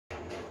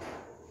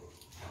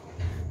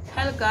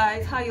Hello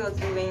guys, how you all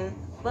doing?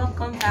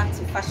 Welcome back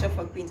to Fashion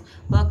for Queens.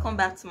 Welcome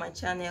back to my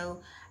channel.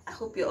 I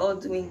hope you're all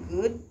doing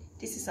good.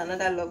 This is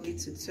another lovely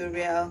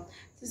tutorial.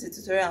 This is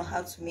a tutorial on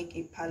how to make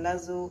a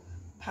palazzo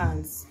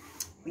pants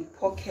with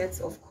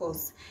pockets. Of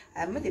course,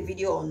 I made a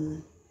video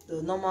on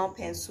the normal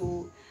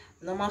pencil,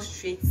 normal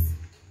straight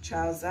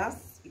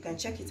trousers. You can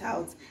check it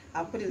out.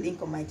 I'll put a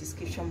link on my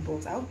description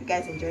box. I hope you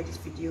guys enjoyed this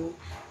video.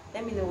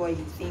 Let me know what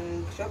you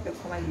think. Drop your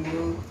comment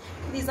below.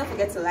 Please don't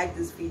forget to like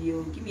this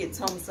video. Give me a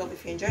thumbs up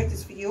if you enjoyed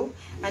this video.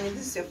 And if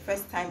this is your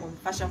first time on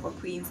Fashion for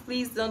Queens,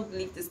 please don't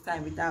leave this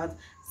time without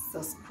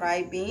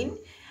subscribing.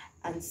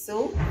 And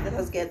so let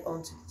us get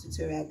on to the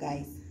tutorial,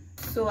 guys.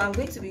 So I'm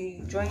going to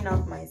be drawing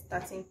out my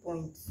starting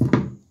point.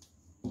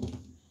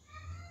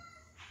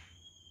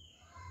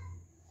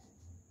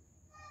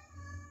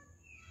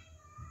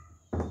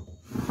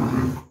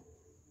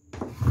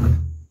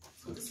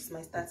 So this is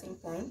my starting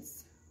point.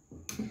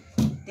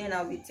 Then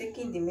I'll be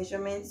taking the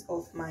measurements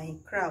of my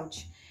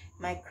crouch.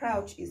 My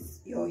crouch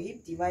is your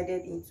hip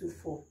divided into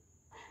 4.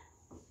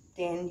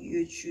 Then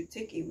you should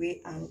take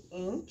away an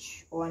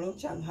inch or an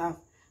inch and a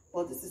half.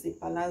 But this is a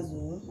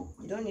palazzo.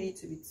 You don't need it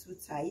to be too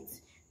tight.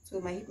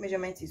 So my hip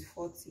measurement is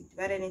 40.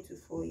 Divided into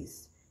 4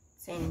 is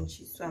 10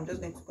 inches. So I'm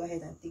just going to go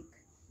ahead and take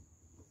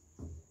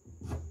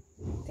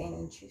 10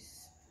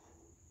 inches.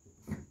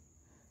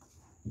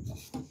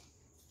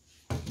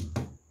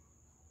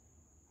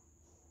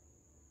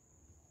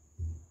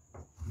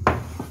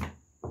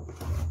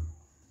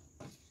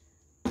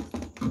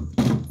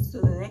 So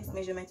the next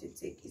measurement you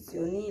take is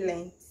your knee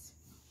length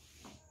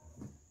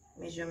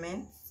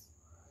measurement.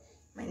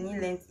 My knee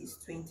length is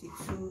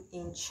 22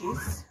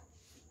 inches.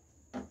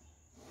 And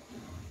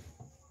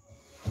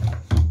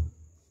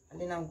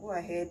then I'll go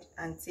ahead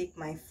and take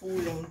my full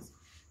length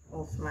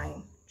of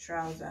my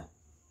trouser.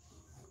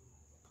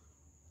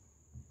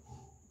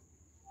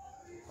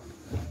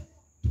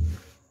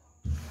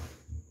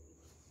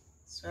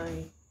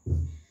 Sorry.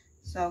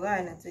 So I'll go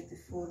ahead and take the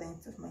full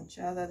length of my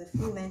trouser. The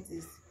full length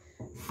is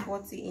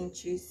 40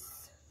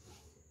 inches.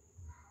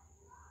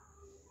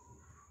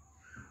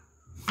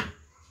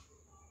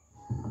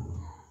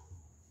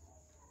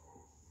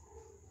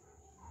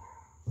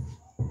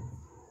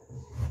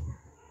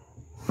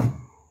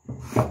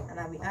 And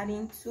I'll be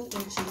adding 2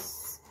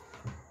 inches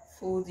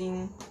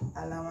folding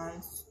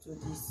allowance to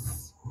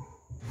this.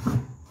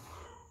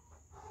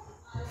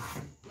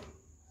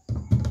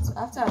 So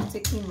after I've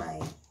taken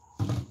my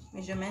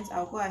measurements,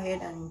 I'll go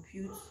ahead and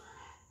impute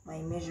my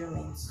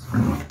measurements.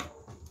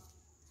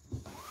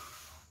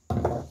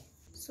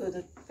 So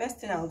the first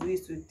thing I'll do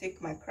is to take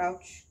my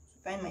crouch, to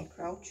find my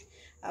crouch.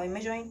 I'll be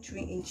measuring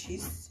 3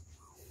 inches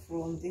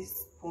from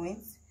this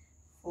point,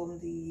 from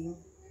the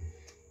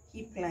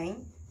hip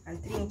line,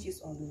 and 3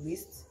 inches on the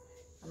waist,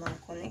 and I'll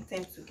connect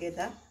them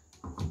together.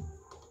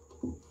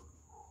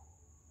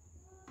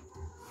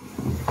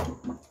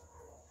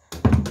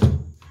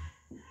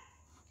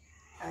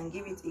 And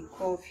give it a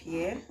curve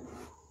here.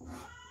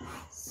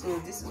 So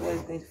this is what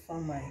is going to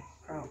form my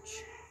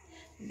crouch.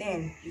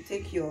 Then you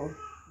take your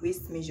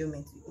waist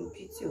measurement, you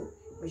impute your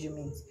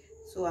measurement.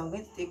 So I'm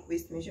going to take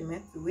waist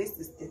measurement. The waist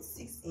is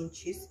 36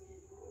 inches,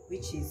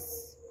 which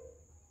is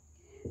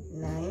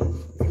 9.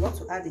 If you want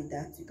to add a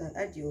dart, you can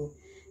add your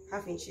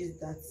half inches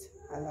dart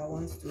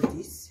allowance to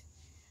this.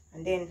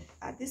 And then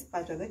at this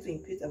part, we're going to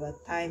impute our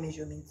thigh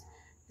measurement.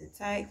 The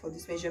thigh for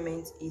this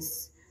measurement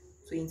is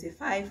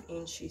 25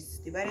 inches.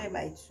 Divided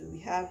by 2, we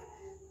have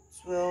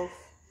 12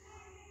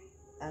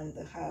 and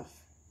a half.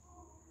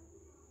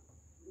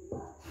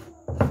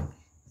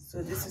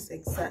 So this is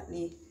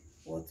exactly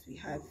what we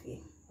have here.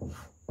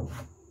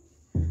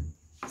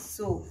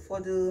 So for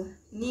the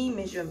knee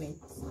measurement,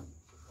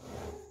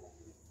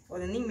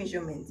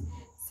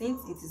 since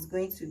it is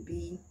going to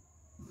be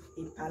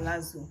a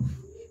palazzo,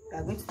 we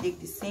are going to take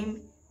the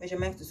same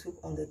measurement to took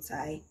on the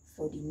thigh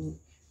for the knee.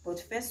 But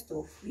first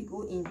off, we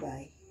go in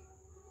by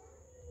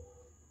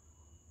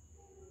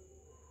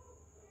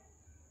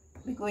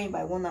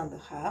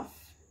 1.5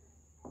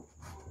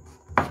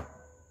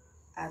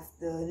 at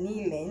the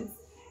knee length,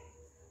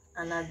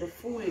 and at the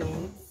full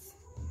length,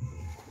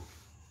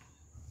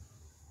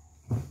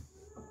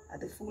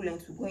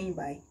 we go in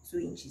by 2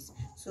 inches.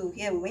 So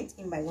here we went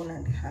in by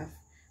 1.5.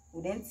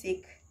 We then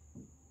take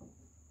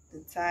the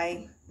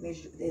thigh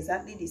measure,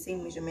 exactly the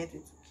same measurement we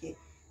took here,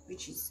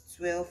 which is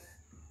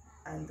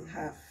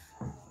 12.5.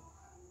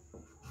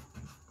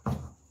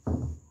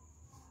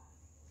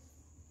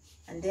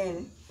 And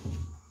then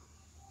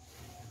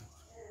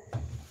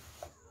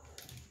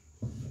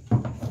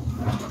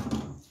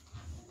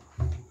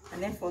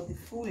for the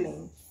full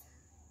length,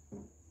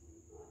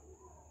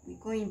 we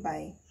go in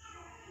by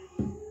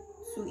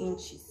 2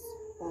 inches,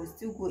 or we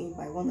still go in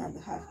by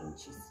 1.5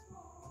 inches.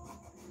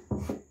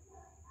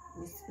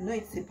 You know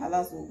it's a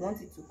palazzo, we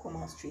want it to come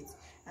out straight.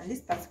 And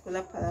this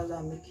particular palazzo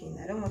I'm making,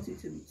 I don't want it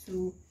to be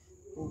too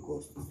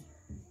august.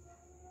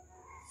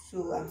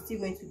 So I'm still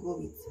going to go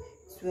with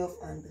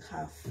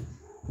 12.5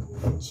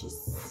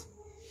 inches.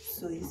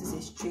 So this is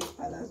a straight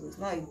palazzo. It's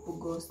not a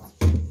bogus,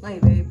 not a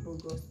very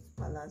bogus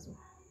palazzo.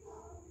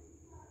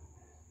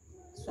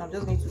 So I'm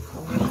just going to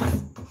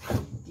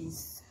connect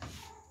this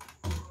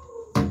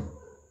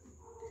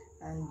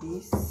and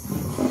this.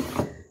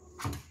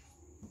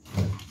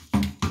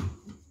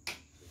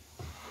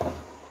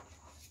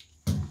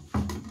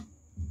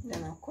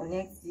 Then I'll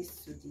connect this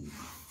to the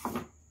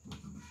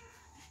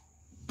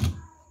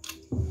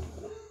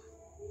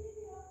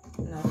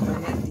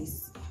connect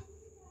this.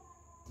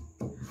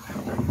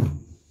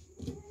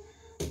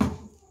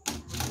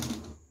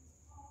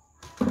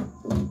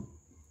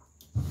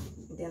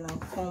 Then I'll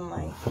form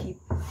my hip.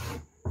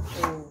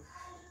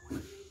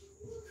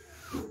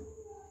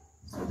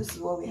 So this is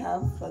what we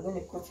have. We're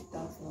going to cut it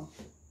out now.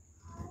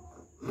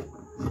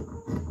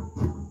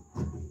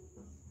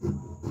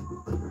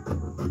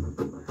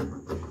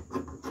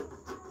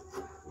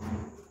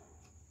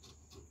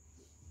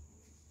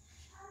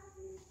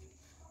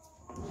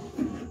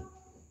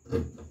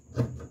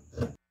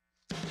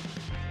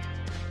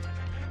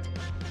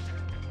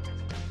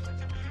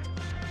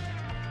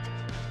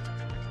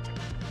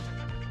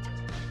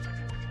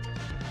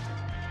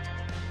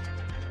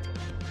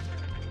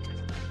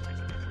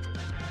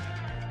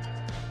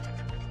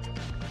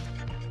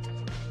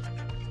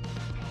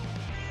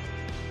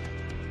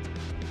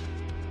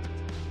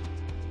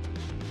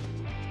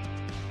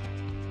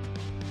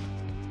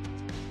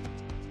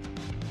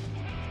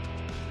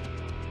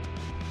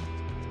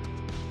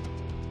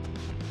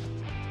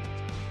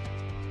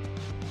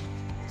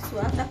 So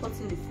after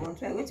cutting the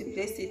front, we are going to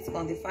place it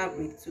on the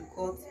fabric to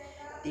cut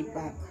the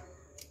back.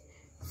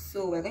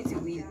 So we're going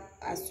to,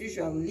 as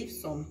usual, leave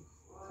some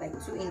like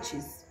 2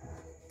 inches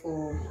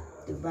for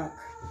the back.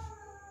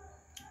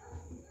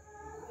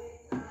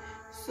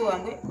 So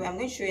I'm going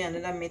to show you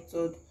another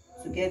method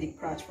to get the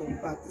crotch for the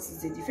back. This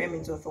is a different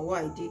method from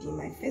what I did in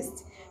my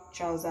first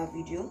trouser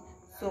video.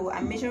 So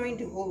I'm measuring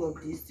the whole of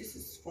this. This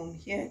is from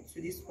here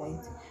to this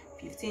point,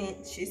 15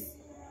 inches.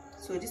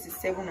 So this is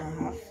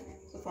 7.5.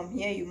 So from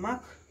here you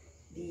mark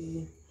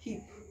the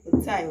hip, the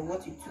thigh, or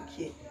what you took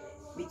here.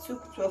 We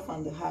took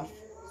 12.5.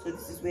 So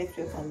this is where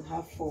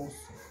 12.5 falls.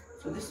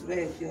 So this is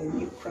where your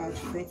new crotch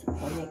is going to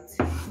connect.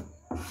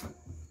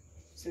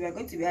 So we are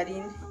going to be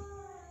adding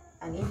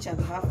 1.5 inch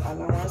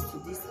allowance to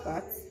this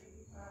part.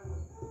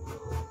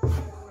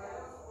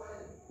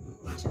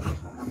 1.5 inch.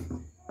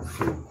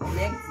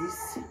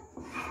 So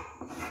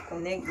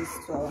connect this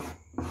to our,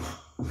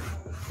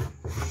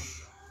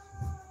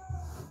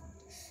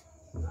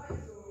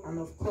 and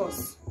of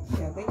course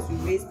we are going to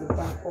raise the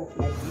back up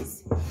like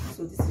this.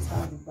 So this is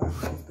how the back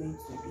is going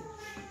to be.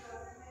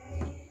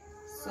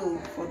 So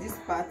for this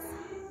part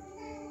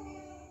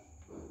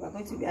we are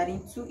going to be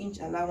adding 2 inch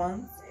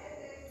allowance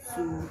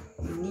to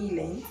the knee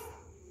length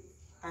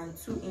and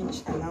 2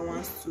 inch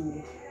allowance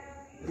to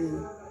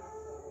the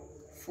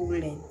full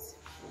length.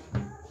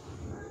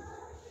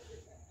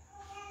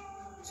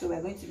 So we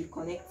are going to be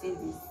connecting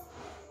this.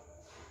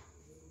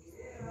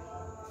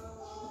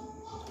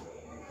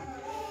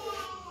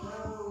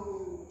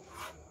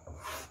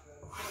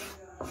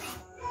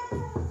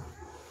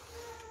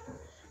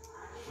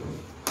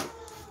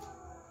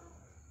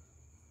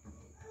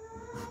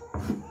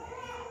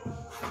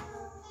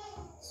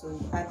 So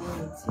adding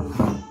it here.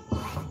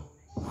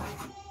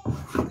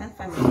 I can't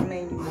find my ruler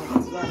anymore.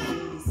 That's why I'm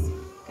doing this.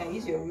 You can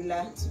use your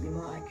ruler to be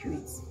more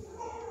accurate.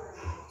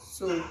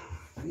 So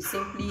we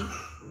simply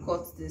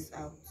cut this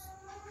out.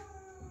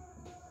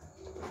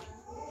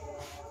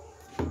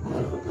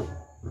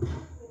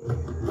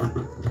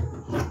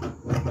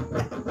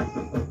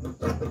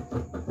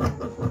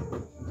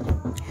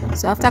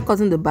 So after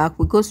cutting the back,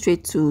 we go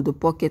straight to the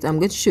pocket. I'm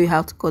going to show you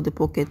how to cut the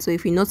pocket. So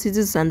if you notice, this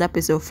is another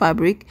piece of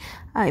fabric.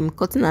 I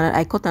cut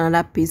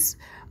another piece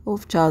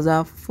of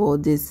trouser for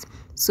this.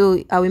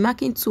 So I'll be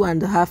marking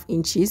 2.5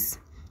 inches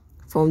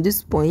from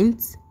this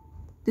point.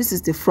 This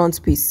is the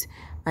front piece,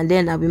 and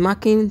then I'll be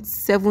marking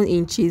 7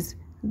 inches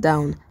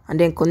down and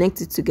then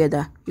connect it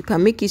together. You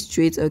can make it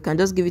straight, or you can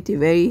just give it a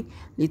very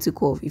little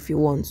curve if you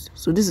want.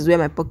 So this is where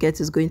my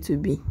pocket is going to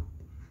be.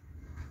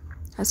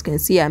 As you can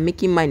see, I'm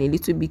making mine a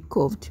little bit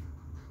curved.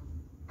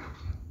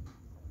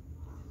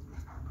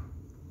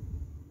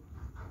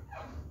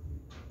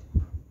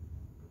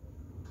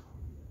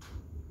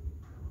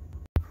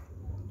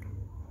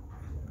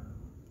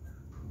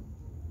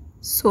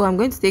 So I'm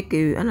going to take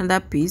another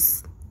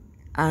piece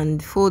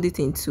and fold it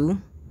in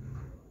two,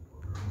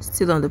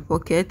 still on the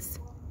pocket.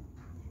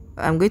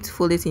 I'm going to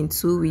fold it in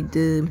two with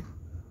the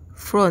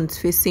front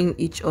facing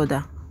each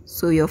other.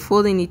 So you're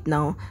folding it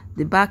now.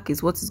 The back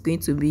is what is going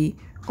to be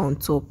on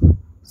top,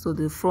 so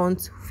the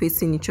front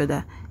facing each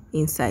other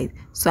inside.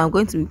 So I'm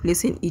going to be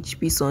placing each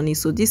piece on it.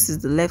 So this is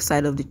the left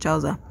side of the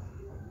trouser.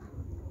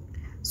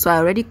 So I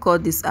already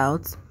cut this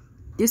out.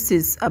 This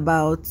is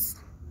about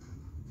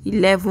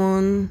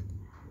 11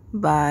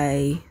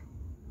 by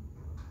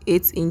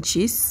 8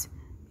 inches,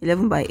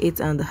 11 by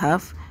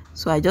 8.5.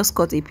 So I just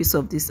cut a piece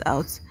of this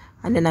out,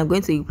 and then I'm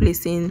going to be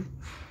placing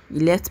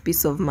the left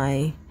piece of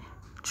my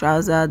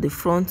trouser, the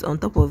front, on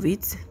top of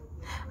it,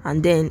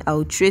 and then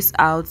I'll trace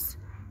out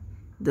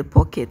the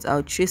pocket.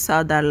 I'll trace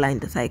out that line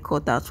that I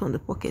cut out from the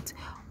pocket.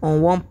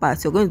 on one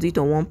part. You're going to do it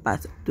on one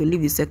part to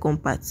leave the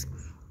second part.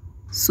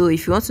 So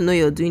if you want to know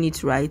you're doing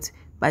it right,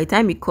 by the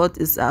time you cut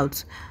this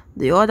out,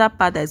 the other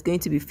part that is going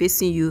to be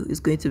facing you is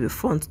going to be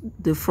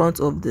the front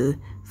of the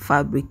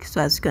fabric.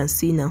 So as you can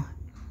see now,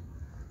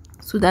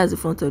 so that's the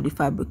front of the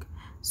fabric.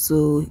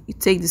 So you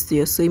take this to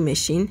your sewing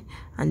machine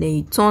and then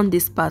you turn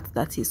this part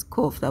that is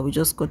curved that we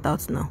just cut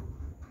out now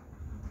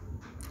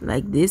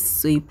like this.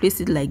 So you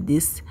place it like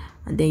this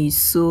and then you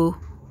sew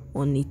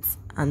on it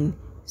and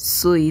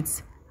sew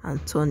it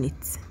and turn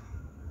it.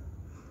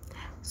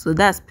 So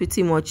that's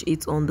pretty much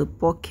it on the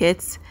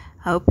pocket.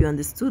 I hope you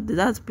understood.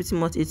 That's pretty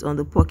much it on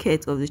the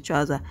pocket of the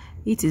trouser.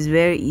 It is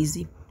very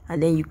easy.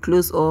 And then you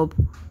close up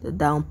the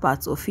down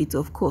part of it,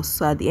 of course.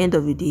 So at the end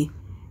of the day,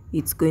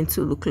 it's going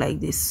to look like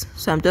this.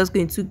 So I'm just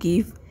going to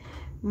give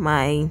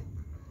my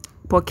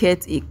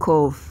pocket a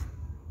curve.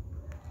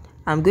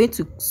 I'm going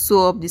to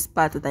sew up this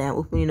part that I am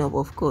opening up,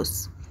 of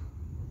course.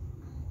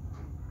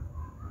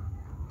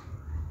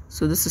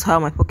 So this is how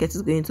my pocket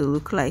is going to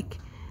look like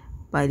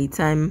by the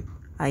time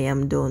I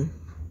am done.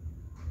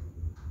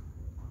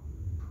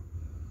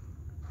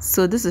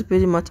 So this is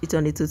pretty much it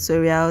on the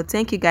tutorial.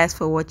 Thank you guys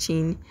for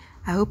watching.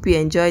 I hope you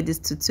enjoyed this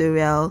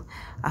tutorial.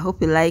 I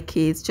hope you like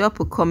it. Drop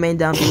a comment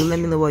down below, let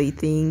me know what you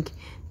think.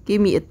 Give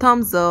me a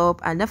thumbs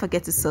up and don't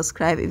forget to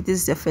subscribe if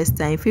this is your first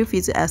time. Feel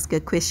free to ask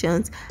your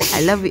questions.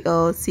 I love you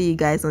all. See you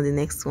guys on the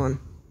next one.